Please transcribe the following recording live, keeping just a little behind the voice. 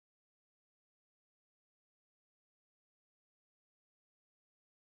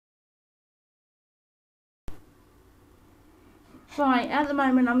Right, at the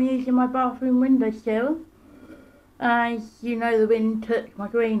moment I'm using my bathroom windowsill. As you know, the wind took my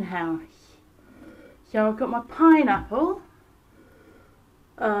greenhouse. So I've got my pineapple.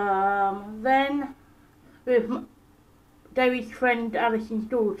 Then with David's friend Alison's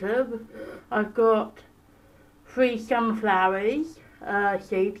daughter, I've got 3 sunflowers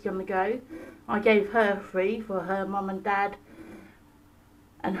seeds on the go. I gave her 3 for her mum and dad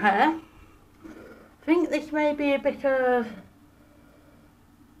and her. I think this may be a bit of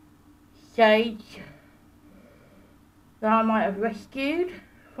sage that I might have rescued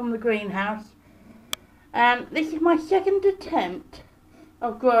from the greenhouse. And this is my second attempt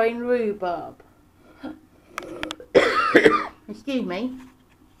of growing rhubarb. Excuse me.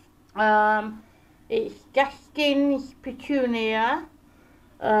 It's Gaskin's petunia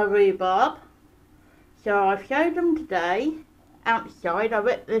rhubarb. So I've showed them today outside. I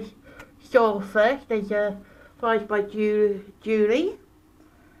wet the soil first. There's a advised by Julie.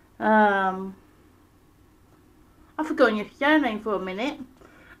 I've forgotten your surname for a minute.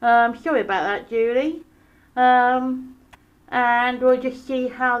 Sorry about that, Julie. And we'll just see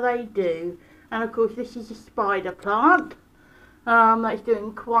how they do. And of course, this is a spider plant. That's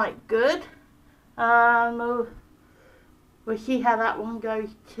doing quite good. We'll see how that one goes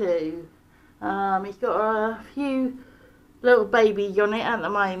too. It's got a few little babies on it at the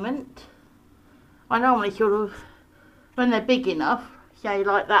moment. I normally sort of, when they're big enough, say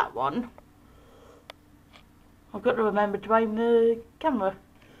like that one. I've got to remember to aim the camera.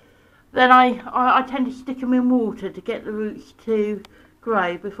 Then I tend to stick them in water to get the roots to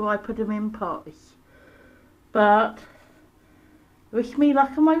grow before I put them in pots. But wish me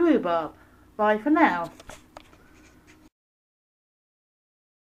luck on my rhubarb. Bye for now.